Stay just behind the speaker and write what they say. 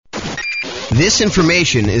This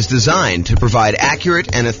information is designed to provide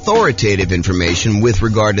accurate and authoritative information with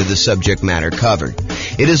regard to the subject matter covered.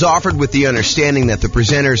 It is offered with the understanding that the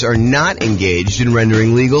presenters are not engaged in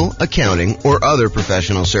rendering legal, accounting, or other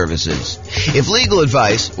professional services. If legal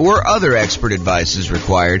advice or other expert advice is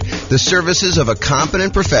required, the services of a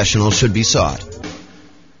competent professional should be sought.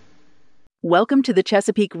 Welcome to the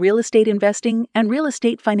Chesapeake Real Estate Investing and Real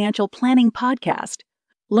Estate Financial Planning Podcast.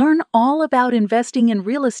 Learn all about investing in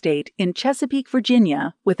real estate in Chesapeake,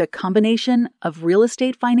 Virginia, with a combination of real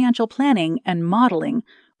estate financial planning and modeling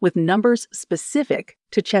with numbers specific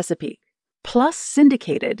to Chesapeake, plus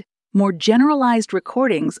syndicated, more generalized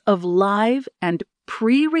recordings of live and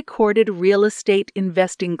pre-recorded real estate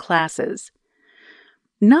investing classes.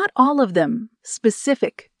 Not all of them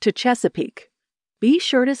specific to Chesapeake. Be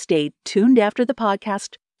sure to stay tuned after the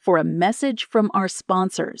podcast for a message from our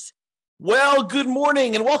sponsors. Well, good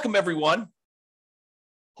morning and welcome, everyone.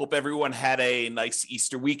 Hope everyone had a nice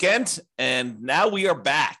Easter weekend, and now we are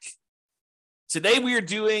back. Today we are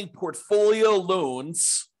doing Portfolio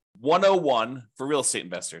Loans 101 for real estate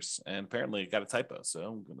investors, and apparently it got a typo, so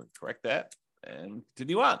I'm going to correct that and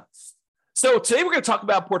continue on. So today we're going to talk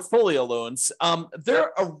about portfolio loans.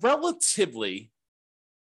 They're a relatively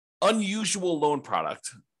unusual loan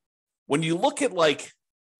product. When you look at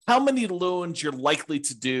how many loans you're likely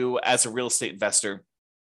to do as a real estate investor.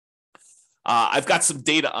 I've got some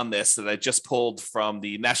data on this that I just pulled from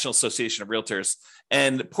the National Association of Realtors,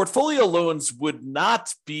 and portfolio loans would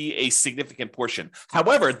not be a significant portion.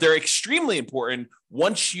 However, they're extremely important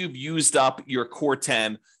once you've used up your core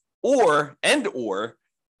 10 or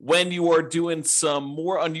when you are doing some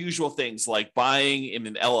more unusual things like buying in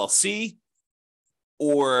an LLC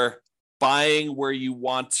or buying where you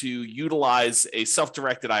want to utilize a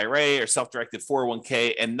self-directed IRA or self-directed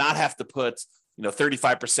 401k and not have to put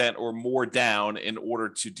 35% or more down in order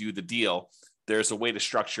to do the deal. There's a way to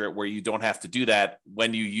structure it where you don't have to do that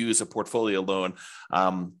when you use a portfolio loan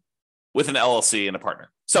with an LLC and a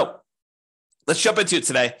partner. So let's jump into it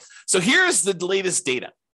today. So here's the latest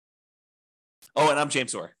data. Oh, and I'm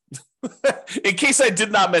James Orr, in case I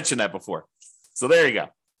did not mention that before. So there you go.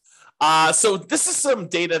 So this is some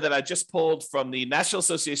data that I just pulled from the National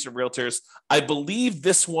Association of Realtors. I believe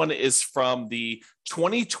this one is from the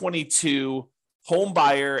 2022 home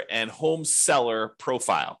buyer and home seller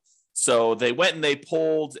profile. So they went and they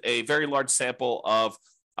pulled a very large sample of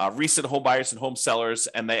recent home buyers and home sellers,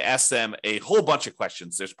 and they asked them a whole bunch of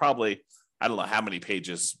questions. There's probably, I don't know how many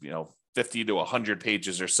pages, 50 to 100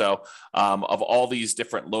 pages or so of all these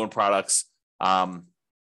different loan products.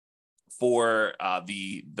 For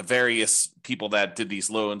the various people that did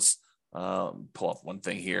these loans. Pull up one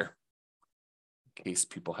thing here in case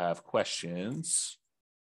people have questions.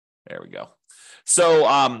 There we go.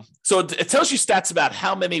 So it tells you stats about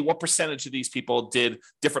what percentage of these people did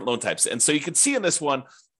different loan types. And so you can see in this one,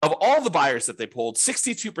 of all the buyers that they pulled,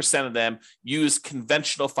 62% of them used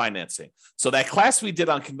conventional financing. So that class we did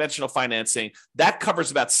on conventional financing, that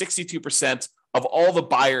covers about 62% of all the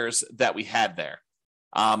buyers that we had there.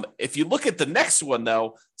 If you look at the next one,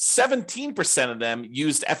 though, 17% of them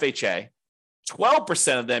used FHA,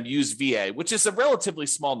 12% of them used VA, which is a relatively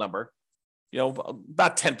small number,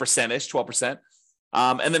 about 10%-ish, 12%.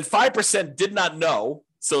 And then 5% did not know.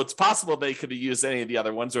 So it's possible they could have used any of the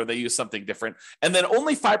other ones or they used something different. And then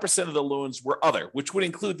only 5% of the loans were other, which would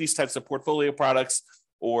include these types of portfolio products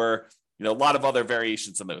or, a lot of other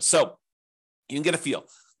variations on those. So you can get a feel.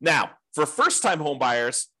 Now, for first-time home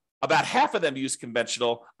buyers, about half of them used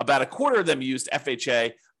conventional, about a quarter of them used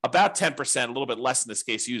FHA, about 10%, a little bit less in this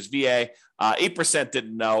case, used VA, 8%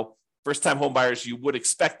 didn't know. First-time home buyers, you would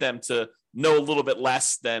expect them to know a little bit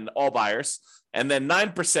less than all buyers. And then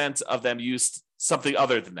 9% of them used something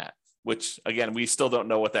other than that, which, again, we still don't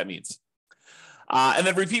know what that means. And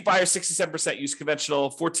then repeat buyers, 67% used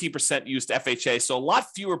conventional, 14% used FHA. So a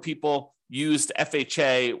lot fewer people used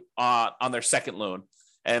FHA on their second loan.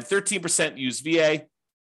 And 13% used VA.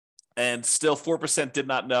 And still 4% did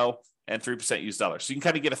not know, and 3% used dollars. So you can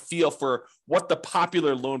kind of get a feel for what the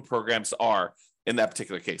popular loan programs are in that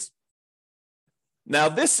particular case. Now,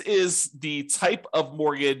 this is the type of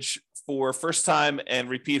mortgage for first-time and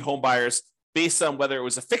repeat home buyers based on whether it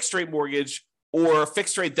was a fixed-rate mortgage or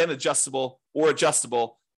fixed rate then adjustable, or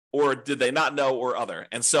did they not know, or other.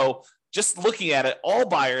 And so just looking at it, all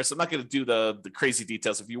buyers, I'm not going to do the crazy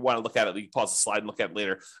details. If you want to look at it, you can pause the slide and look at it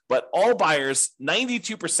later. But all buyers,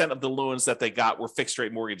 92% of the loans that they got were fixed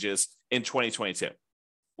rate mortgages in 2022,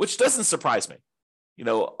 which doesn't surprise me.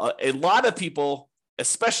 A lot of people,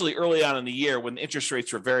 especially early on in the year when interest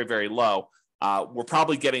rates were very, very low, were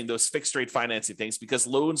probably getting those fixed rate financing things because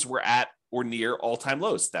loans were at or near all-time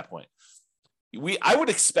lows at that point. I would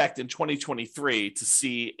expect in 2023 to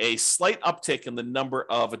see a slight uptick in the number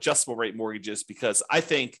of adjustable rate mortgages, because I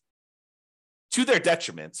think, to their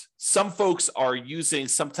detriment, some folks are using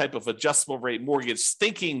some type of adjustable rate mortgage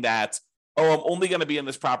thinking that, oh, I'm only going to be in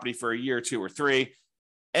this property for a year or 2 or 3,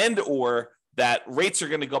 and or that rates are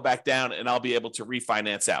going to go back down and I'll be able to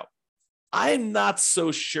refinance out. I'm not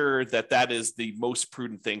so sure that that is the most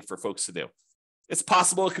prudent thing for folks to do. It's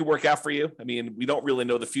possible it could work out for you. I mean, we don't really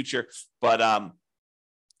know the future, but I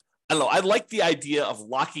don't know. I like the idea of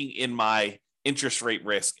locking in my interest rate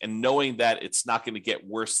risk and knowing that it's not going to get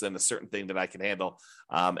worse than a certain thing that I can handle.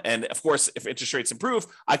 And of course, if interest rates improve,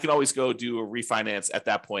 I can always go do a refinance at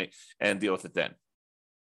that point and deal with it then.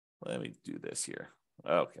 Let me do this here.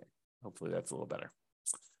 Okay. Hopefully that's a little better.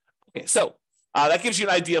 Okay. So that gives you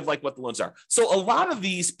an idea of like what the loans are. So a lot of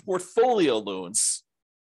these portfolio loans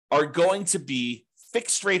are going to be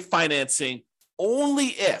fixed rate financing only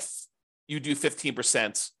if you do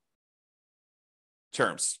 15%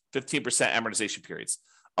 terms, 15% amortization periods.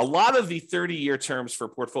 A lot of the 30-year terms for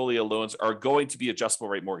portfolio loans are going to be adjustable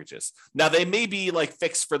rate mortgages. Now, they may be like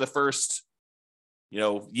fixed for the first,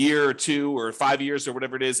 year or 2 or 5 years or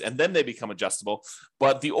whatever it is, and then they become adjustable.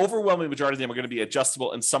 But the overwhelming majority of them are going to be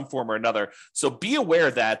adjustable in some form or another. So be aware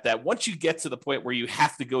that once you get to the point where you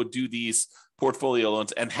have to go do these portfolio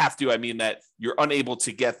loans, and have to, I mean that you're unable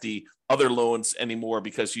to get the other loans anymore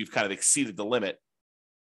because you've kind of exceeded the limit,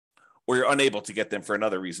 or you're unable to get them for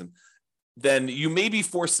another reason, then you may be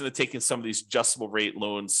forced into taking some of these adjustable rate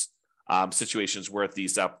loans situations worth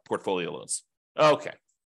these portfolio loans. Okay.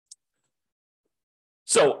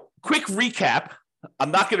 So quick recap.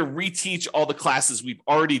 I'm not going to reteach all the classes we've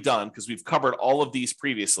already done because we've covered all of these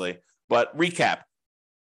previously, but recap.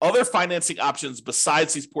 Other financing options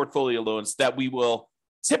besides these portfolio loans that we will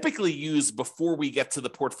typically use before we get to the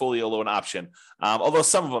portfolio loan option, although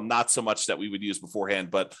some of them not so much that we would use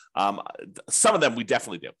beforehand, but some of them we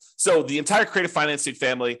definitely do. So the entire creative financing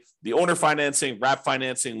family, the owner financing, wrap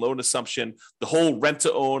financing, loan assumption, the whole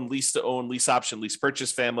rent-to-own, lease option, lease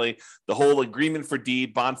purchase family, the whole agreement for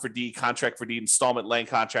deed, bond for deed, contract for deed, installment land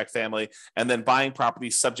contract family, and then buying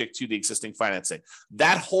properties subject to the existing financing.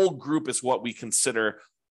 That whole group is what we consider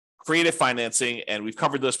creative financing, and we've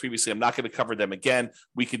covered those previously. I'm not going to cover them again.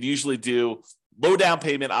 We could usually do low down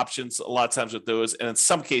payment options a lot of times with those, and in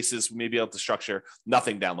some cases, we may be able to structure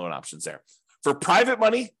nothing down loan options there. For private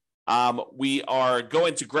money, we are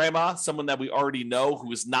going to grandma, someone that we already know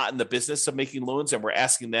who is not in the business of making loans, and we're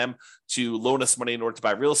asking them to loan us money in order to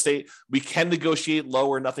buy real estate. We can negotiate low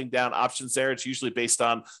or nothing down options there. It's usually based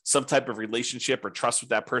on some type of relationship or trust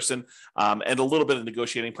with that person, and a little bit of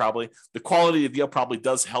negotiating probably. The quality of the deal probably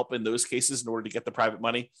does help in those cases in order to get the private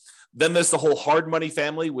money. Then there's the whole hard money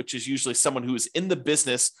family, which is usually someone who is in the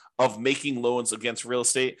business of making loans against real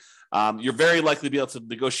estate. You're very likely to be able to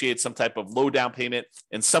negotiate some type of low down payment.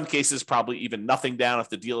 In some cases, probably even nothing down if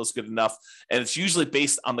the deal is good enough. And it's usually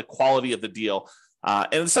based on the quality of the deal.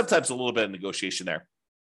 And sometimes a little bit of negotiation there.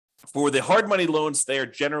 For the hard money loans, they are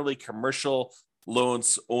generally commercial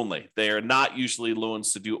loans only. They are not usually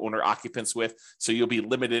loans to do owner occupants with. So you'll be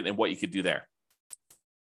limited in what you could do there.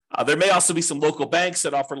 There may also be some local banks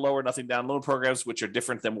that offer low or nothing down loan programs, which are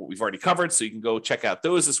different than what we've already covered. So you can go check out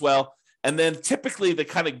those as well. And then typically the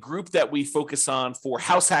kind of group that we focus on for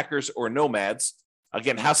house hackers or nomads.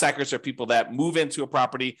 Again, house hackers are people that move into a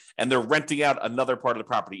property and they're renting out another part of the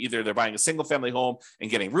property. Either they're buying a single family home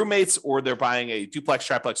and getting roommates, or they're buying a duplex,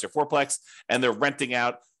 triplex, or fourplex, and they're renting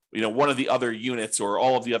out, one of the other units or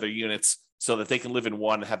all of the other units so that they can live in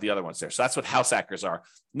one and have the other ones there. So that's what house hackers are.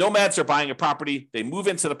 Nomads are buying a property. They move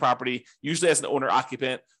into the property, usually as an owner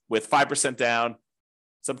occupant with 5% down,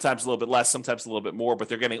 sometimes a little bit less, sometimes a little bit more, but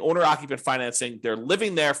they're getting owner occupant financing. They're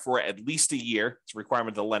living there for at least a year. It's a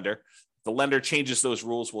requirement of the lender. The lender changes those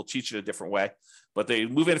rules. We'll teach it a different way, but they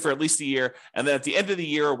move in for at least a year. And then at the end of the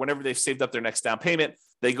year, or whenever they've saved up their next down payment,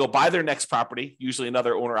 they go buy their next property, usually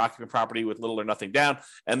another owner occupant property with little or nothing down.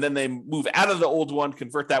 And then they move out of the old one,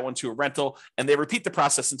 convert that one to a rental, and they repeat the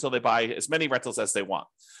process until they buy as many rentals as they want.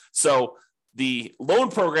 So the loan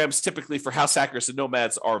programs typically for house hackers and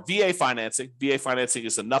nomads are VA financing. VA financing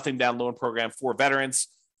is a nothing down loan program for veterans.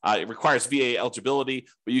 It requires VA eligibility,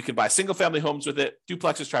 but you can buy single family homes with it,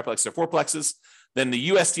 duplexes, triplexes, or fourplexes. Then the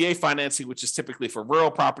USDA financing, which is typically for rural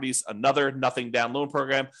properties, another nothing down loan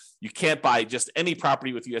program. You can't buy just any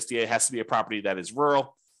property with USDA. It has to be a property that is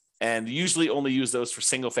rural, and usually only use those for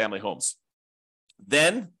single family homes.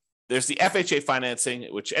 Then there's the FHA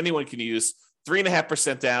financing, which anyone can use.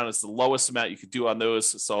 3.5% down is the lowest amount you could do on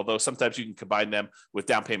those. So although sometimes you can combine them with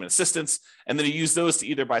down payment assistance, and then you use those to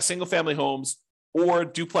either buy single family homes or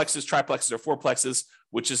duplexes, triplexes, or fourplexes,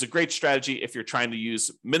 which is a great strategy if you're trying to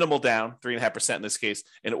use minimal down, 3.5% in this case,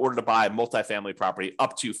 in order to buy multifamily property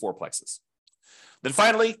up to fourplexes. Then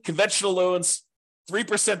finally, conventional loans,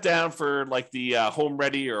 3% down for like the Home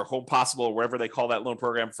Ready or Home Possible, or wherever they call that loan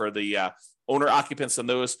program for the owner occupants on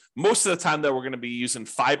those. Most of the time, though, we're going to be using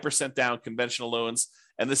 5% down conventional loans.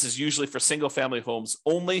 And this is usually for single family homes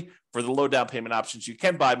only. For the low down payment options, you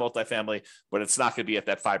can buy multifamily, but it's not going to be at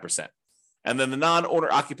that 5%. And then the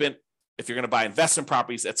non-owner occupant, if you're going to buy investment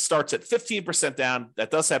properties, it starts at 15% down.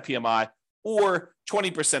 That does have PMI, or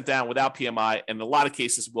 20% down without PMI. And in a lot of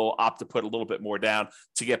cases, we'll opt to put a little bit more down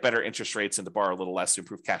to get better interest rates and to borrow a little less to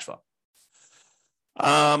improve cash flow.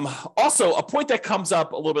 Also, a point that comes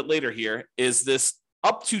up a little bit later here is this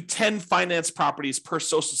up to 10 finance properties per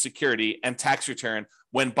Social Security and tax return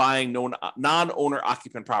when buying non-owner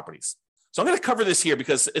occupant properties. So I'm going to cover this here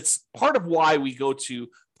because it's part of why we go to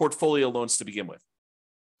portfolio loans to begin with.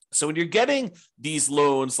 So when you're getting these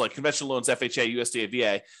loans, like conventional loans, FHA, USDA,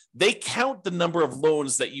 VA, they count the number of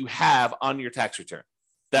loans that you have on your tax return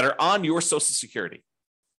that are on your Social Security.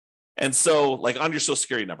 And so like on your Social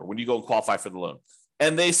Security number, when you go and qualify for the loan.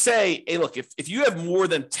 And they say, hey, look, if you have more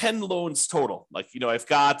than 10 loans total, like, I've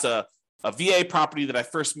got a VA property that I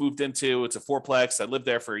first moved into. It's a fourplex. I lived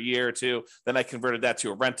there for a year or two. Then I converted that to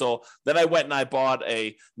a rental. Then I went and I bought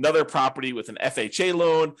another property with an FHA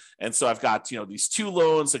loan. And so I've got, these two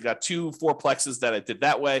loans. I've got two fourplexes that I did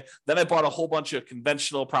that way. Then I bought a whole bunch of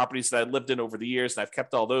conventional properties that I lived in over the years, and I've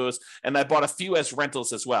kept all those. And I bought a few as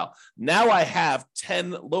rentals as well. Now I have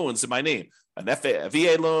 10 loans in my name. A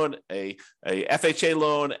VA loan, a FHA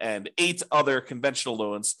loan, and 8 other conventional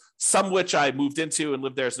loans, some which I moved into and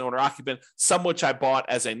lived there as an owner occupant, some which I bought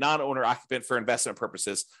as a non-owner occupant for investment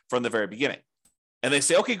purposes from the very beginning. And they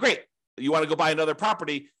say, okay, great. You want to go buy another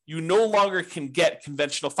property. You no longer can get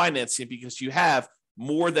conventional financing because you have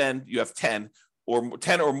 10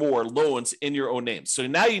 or more loans in your own name. So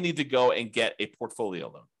now you need to go and get a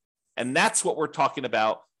portfolio loan. And that's what we're talking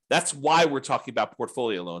about. That's why we're talking about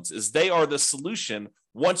portfolio loans, is they are the solution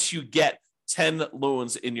once you get 10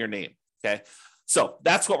 loans in your name, okay? So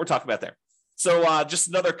that's what we're talking about there. So just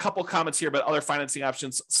another couple comments here about other financing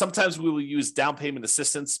options. Sometimes we will use down payment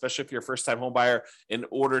assistance, especially if you're a first-time home buyer, in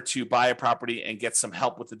order to buy a property and get some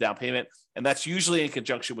help with the down payment. And that's usually in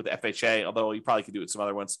conjunction with FHA, although you probably could do it with some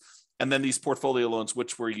other ones. And then these portfolio loans,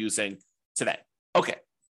 which we're using today. Okay,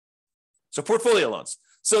 so portfolio loans.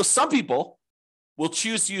 So some people will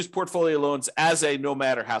choose to use portfolio loans as a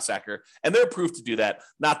nomad or house hacker, and they're approved to do that.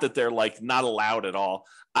 Not that they're like not allowed at all.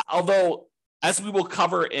 Although, as we will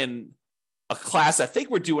cover in a class I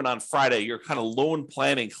think we're doing on Friday, your kind of loan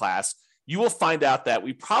planning class, you will find out that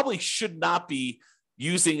we probably should not be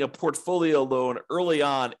using a portfolio loan early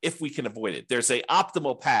on if we can avoid it. There's a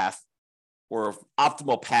optimal path or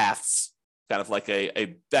optimal paths, kind of like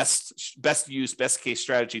a best use, best case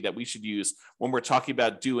strategy that we should use when we're talking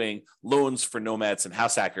about doing loans for nomads and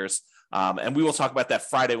house hackers. And we will talk about that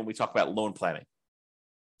Friday when we talk about loan planning.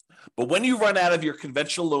 But when you run out of your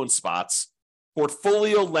conventional loan spots,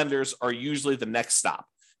 portfolio lenders are usually the next stop.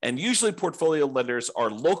 And usually portfolio lenders are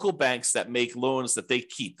local banks that make loans that they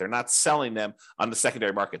keep. They're not selling them on the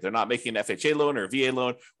secondary market. They're not making an FHA loan or a VA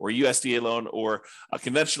loan or a USDA loan or a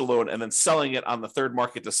conventional loan and then selling it on the third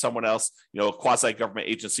market to someone else, a quasi-government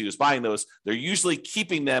agency who's buying those. They're usually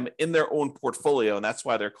keeping them in their own portfolio, and that's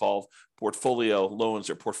why they're called portfolio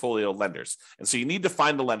loans or portfolio lenders. And so you need to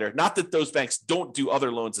find the lender. Not that those banks don't do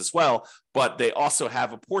other loans as well, but they also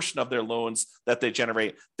have a portion of their loans that they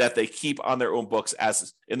generate that they keep on their own books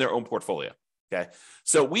as in their own portfolio. Okay.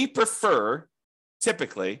 So we prefer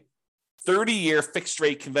typically 30-year fixed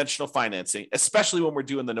rate conventional financing, especially when we're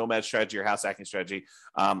doing the nomad strategy or house hacking strategy,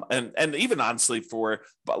 and even honestly for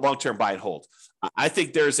long-term buy and hold. I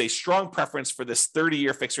think there's a strong preference for this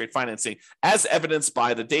 30-year fixed rate financing, as evidenced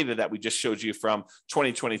by the data that we just showed you from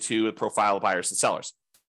 2022 with profile of buyers and sellers.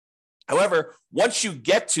 However, once you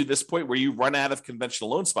get to this point where you run out of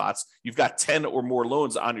conventional loan spots, you've got 10 or more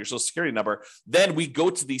loans on your Social Security number, then we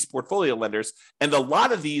go to these portfolio lenders. And a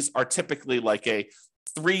lot of these are typically like a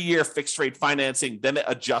 3-year fixed rate financing, then it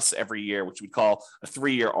adjusts every year, which we call a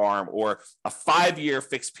 3-year ARM, or a 5-year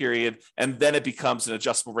fixed period, and then it becomes an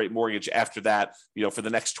adjustable rate mortgage after that, for the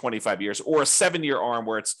next 25 years, or a 7-year ARM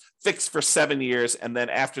where it's fixed for 7 years, and then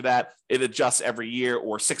after that, it adjusts every year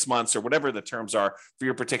or 6 months or whatever the terms are for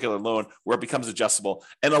your particular loan, where it becomes adjustable.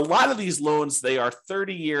 And a lot of these loans, they are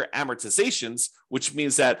 30-year amortizations, which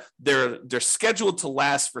means that they're scheduled to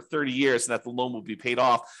last for 30 years and that the loan will be paid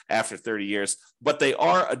off after 30 years, but they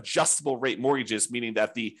are adjustable rate mortgages, meaning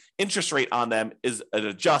that the interest rate on them is an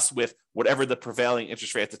adjust with whatever the prevailing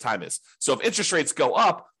interest rate at the time is. So if interest rates go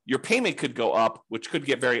up, your payment could go up, which could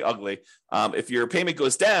get very ugly. If your payment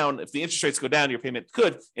goes down, if the interest rates go down, your payment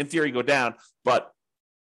could, in theory, go down. But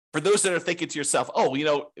for those that are thinking to yourself, oh,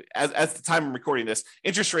 as the time I'm recording this,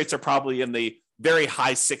 interest rates are probably in the very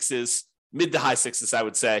high sixes, mid to high sixes, I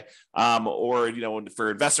would say, or for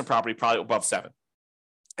investment property, probably above 7.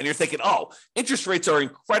 And you're thinking, oh, interest rates are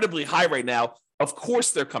incredibly high right now. Of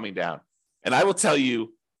course they're coming down. And I will tell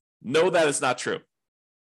you, no, that is not true.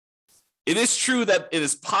 It is true that it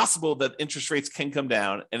is possible that interest rates can come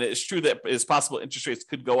down, and it is true that it is possible interest rates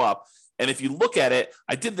could go up. And if you look at it,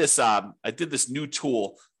 I did this new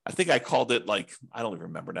tool. I think I called it I don't even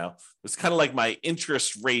remember now. It's kind of like my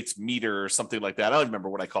interest rates meter or something like that. I don't remember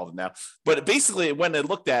what I called it now. But basically, when I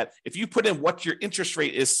looked at, if you put in what your interest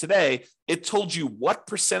rate is today, it told you what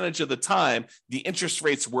percentage of the time the interest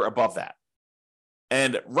rates were above that.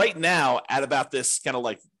 And right now, at about this kind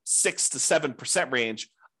of 6 to 7% range,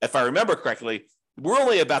 if I remember correctly, we're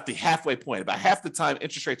only about the halfway point. About half the time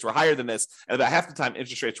interest rates were higher than this, and about half the time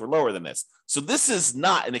interest rates were lower than this. So this is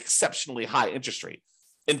not an exceptionally high interest rate.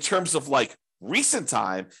 In terms of recent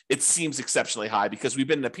time, it seems exceptionally high because we've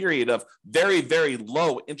been in a period of very, very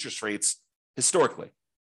low interest rates historically.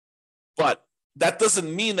 But that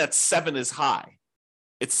doesn't mean that 7 is high.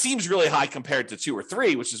 It seems really high compared to 2 or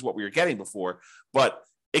 3, which is what we were getting before, but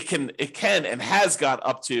it can and has got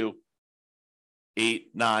up to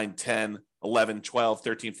 8, 9, 10, 11, 12,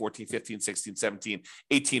 13, 14, 15, 16, 17,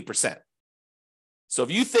 18%. So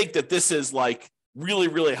if you think that this is really,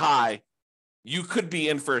 really high, you could be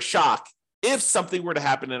in for a shock if something were to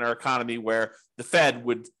happen in our economy where the Fed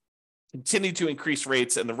would continue to increase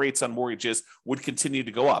rates and the rates on mortgages would continue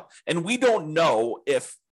to go up. And we don't know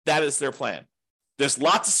if that is their plan. There's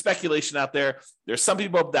lots of speculation out there. There's some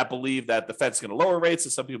people that believe that the Fed's going to lower rates,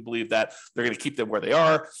 and some people believe that they're going to keep them where they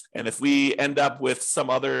are. And if we end up with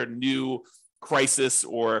some other new crisis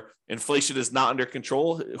or inflation is not under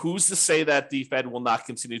control, who's to say that the Fed will not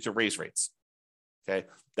continue to raise rates? Okay,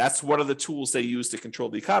 that's one of the tools they use to control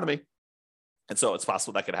the economy. And so it's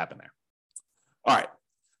possible that could happen there. All right.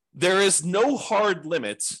 There is no hard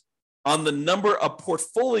limit on the number of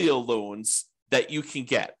portfolio loans that you can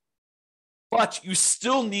get, but you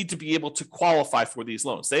still need to be able to qualify for these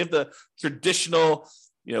loans. They have the traditional,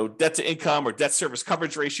 debt to income or debt service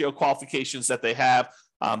coverage ratio qualifications that they have.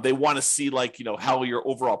 They want to see how your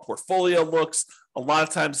overall portfolio looks. A lot of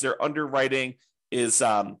times their underwriting is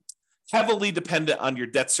heavily dependent on your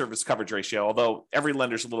debt service coverage ratio, although every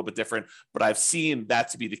lender is a little bit different, but I've seen that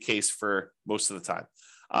to be the case for most of the time.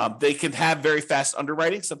 They can have very fast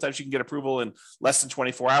underwriting. Sometimes you can get approval in less than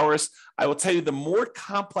 24 hours. I will tell you, the more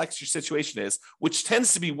complex your situation is, which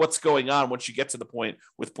tends to be what's going on once you get to the point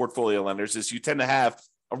with portfolio lenders, is you tend to have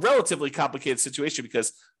a relatively complicated situation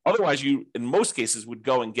because otherwise you, in most cases, would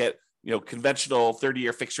go and get conventional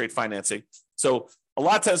 30-year fixed rate financing. So a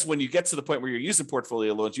lot of times when you get to the point where you're using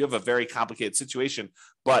portfolio loans, you have a very complicated situation.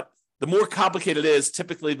 But the more complicated it is,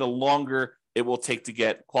 typically the longer it will take to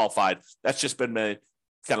get qualified. That's just been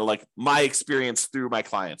my experience through my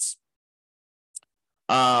clients.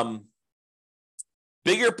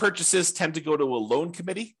 Bigger purchases tend to go to a loan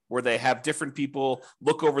committee where they have different people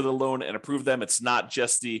look over the loan and approve them. It's not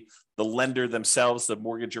just the lender themselves, the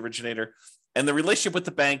mortgage originator. And the relationship with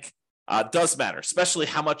the bank does matter, especially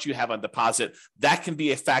how much you have on deposit. That can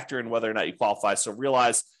be a factor in whether or not you qualify. So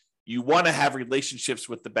realize you want to have relationships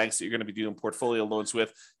with the banks that you're going to be doing portfolio loans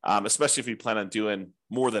with, especially if you plan on doing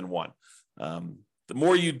more than one. The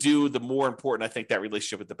more you do, the more important I think that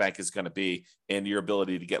relationship with the bank is going to be in your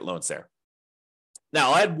ability to get loans there.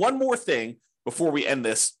 Now, I had one more thing before we end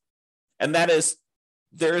this, and that is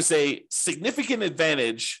there is a significant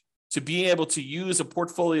advantage to being able to use a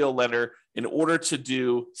portfolio lender in order to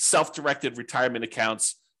do self-directed retirement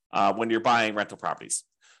accounts when you're buying rental properties.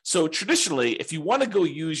 So traditionally, if you want to go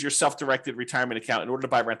use your self-directed retirement account in order to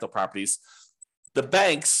buy rental properties, the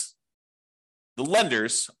banks, the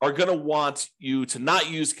lenders are going to want you to not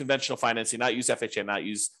use conventional financing, not use FHA, not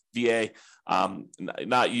use VA,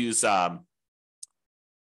 not use, I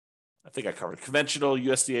think I covered conventional,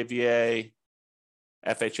 USDA, VA,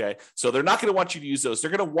 FHA. So they're not going to want you to use those. They're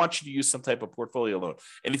going to want you to use some type of portfolio loan.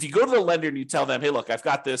 And if you go to the lender and you tell them, hey, look, I've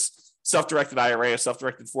got this self-directed IRA or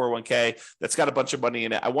self-directed 401k that's got a bunch of money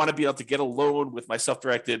in it. I want to be able to get a loan with my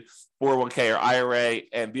self-directed 401k or IRA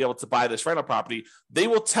and be able to buy this rental property. They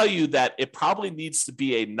will tell you that it probably needs to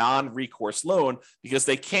be a non-recourse loan because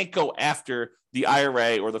they can't go after the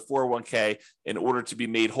IRA or the 401k in order to be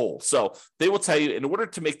made whole. So they will tell you in order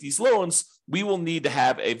to make these loans, we will need to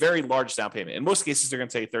have a very large down payment. In most cases, they're going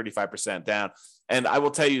to take 35% down. And I will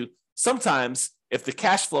tell you, sometimes if the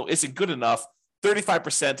cash flow isn't good enough,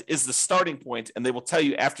 35% is the starting point, and they will tell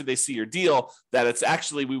you after they see your deal that it's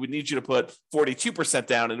actually, we would need you to put 42%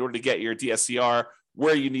 down in order to get your DSCR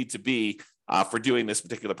where you need to be for doing this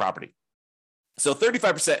particular property. So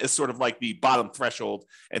 35% is sort of like the bottom threshold,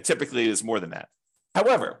 and typically it is more than that.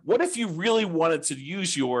 However, what if you really wanted to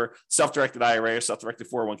use your self-directed IRA or self-directed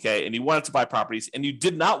 401k and you wanted to buy properties and you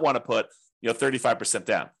did not want to put 35%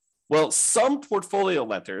 down? Well, some portfolio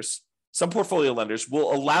lenders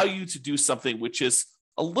will allow you to do something which is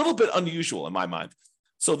a little bit unusual in my mind.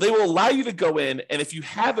 So they will allow you to go in, and if you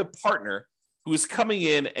have a partner who is coming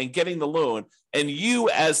in and getting the loan, and you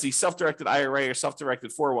as the self-directed IRA or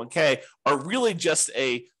self-directed 401k are really just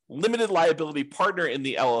a limited liability partner in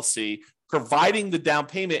the LLC, providing the down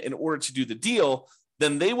payment in order to do the deal,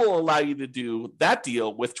 then they will allow you to do that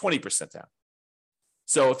deal with 20% down.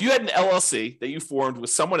 So if you had an LLC that you formed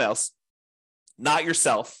with someone else, not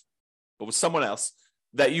yourself, but with someone else,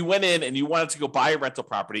 that you went in and you wanted to go buy a rental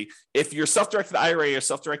property, if your self-directed IRA or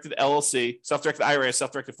self-directed LLC, self-directed IRA or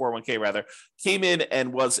self-directed 401k rather, came in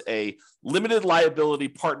and was a limited liability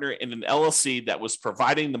partner in an LLC that was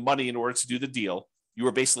providing the money in order to do the deal, you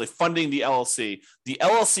were basically funding the LLC. The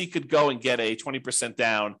LLC could go and get a 20%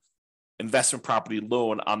 down investment property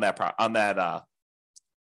loan on the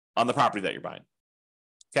property that you're buying.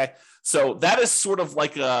 Okay, so that is sort of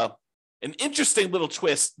like an interesting little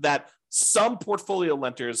twist that some portfolio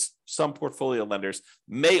lenders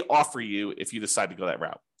may offer you if you decide to go that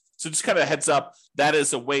route. So just kind of a heads up, that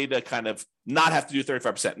is a way to kind of not have to do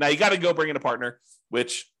 35%. Now you got to go bring in a partner,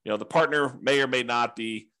 which, the partner may or may not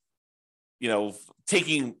be,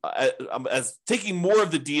 taking more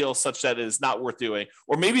of the deal such that it is not worth doing,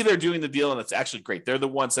 or maybe they're doing the deal and it's actually great. They're the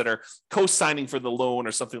ones that are co-signing for the loan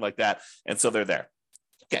or something like that. And so they're there.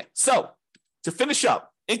 Okay. So to finish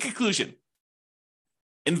up, in conclusion,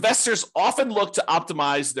 investors often look to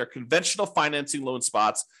optimize their conventional financing loan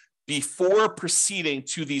spots before proceeding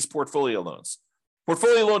to these portfolio loans.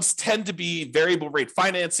 Portfolio loans tend to be variable rate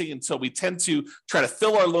financing, and so we tend to try to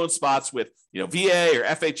fill our loan spots with VA or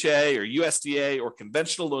FHA or USDA or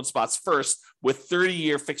conventional loan spots first with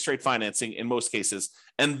 30-year fixed rate financing in most cases.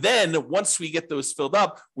 And then once we get those filled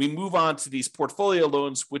up, we move on to these portfolio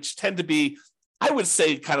loans, which tend to be, I would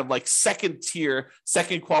say, kind of like second tier,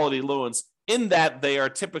 second quality loans, in that they are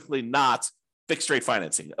typically not fixed rate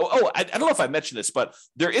financing. I don't know if I mentioned this, but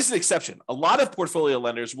there is an exception. A lot of portfolio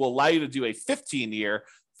lenders will allow you to do a 15-year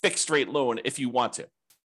fixed rate loan if you want to.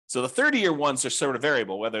 So the 30-year ones are sort of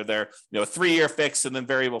variable, whether they're a 3-year fixed and then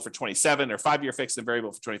variable for 27, or 5-year fixed and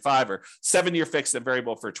variable for 25, or 7-year fixed and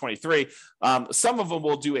variable for 23. Some of them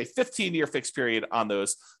will do a 15-year fixed period on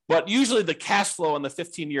those, but usually the cash flow on the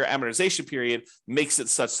 15-year amortization period makes it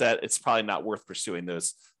such that it's probably not worth pursuing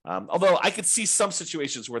those. Although I could see some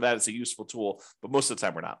situations where that is a useful tool, but most of the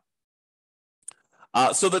time we're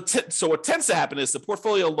not. So what tends to happen is the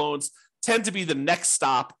portfolio loans tend to be the next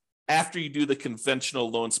stop after you do the conventional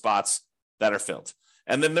loan spots that are filled.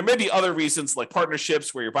 And then there may be other reasons like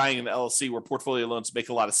partnerships where you're buying an LLC where portfolio loans make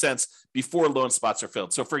a lot of sense before loan spots are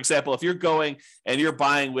filled. So for example, if you're going and you're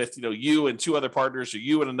buying with, you and 2 other partners, or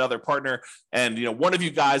you and another partner, and, one of you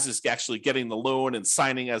guys is actually getting the loan and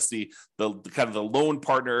signing as the kind of the loan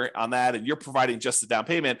partner on that, and you're providing just the down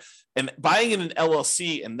payment, and buying in an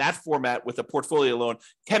LLC in that format with a portfolio loan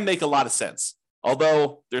can make a lot of sense.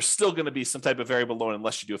 Although there's still going to be some type of variable loan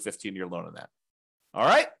unless you do a 15-year loan on that. All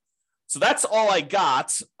right. So that's all I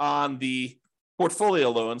got on the portfolio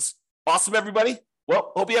loans. Awesome, everybody.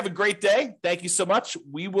 Well, hope you have a great day. Thank you so much.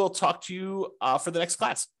 We will talk to you for the next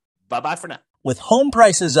class. Bye-bye for now. With home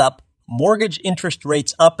prices up, mortgage interest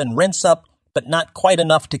rates up, and rents up, but not quite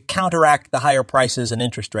enough to counteract the higher prices and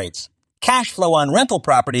interest rates, cash flow on rental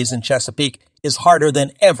properties in Chesapeake is harder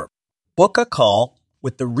than ever. Book a call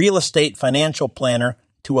with the Real Estate Financial Planner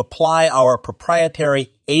to apply our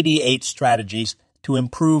proprietary 88 strategies to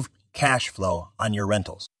improve cash flow on your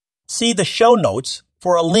rentals. See the show notes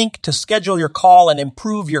for a link to schedule your call and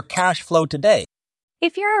improve your cash flow today.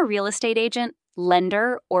 If you're a real estate agent,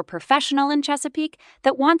 lender, or professional in Chesapeake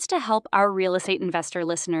that wants to help our real estate investor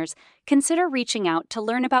listeners, consider reaching out to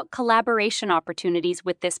learn about collaboration opportunities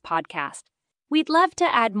with this podcast. We'd love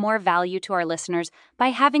to add more value to our listeners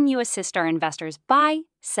by having you assist our investors buy,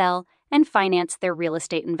 sell, and finance their real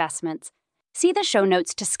estate investments. See the show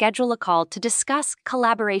notes to schedule a call to discuss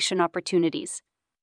collaboration opportunities.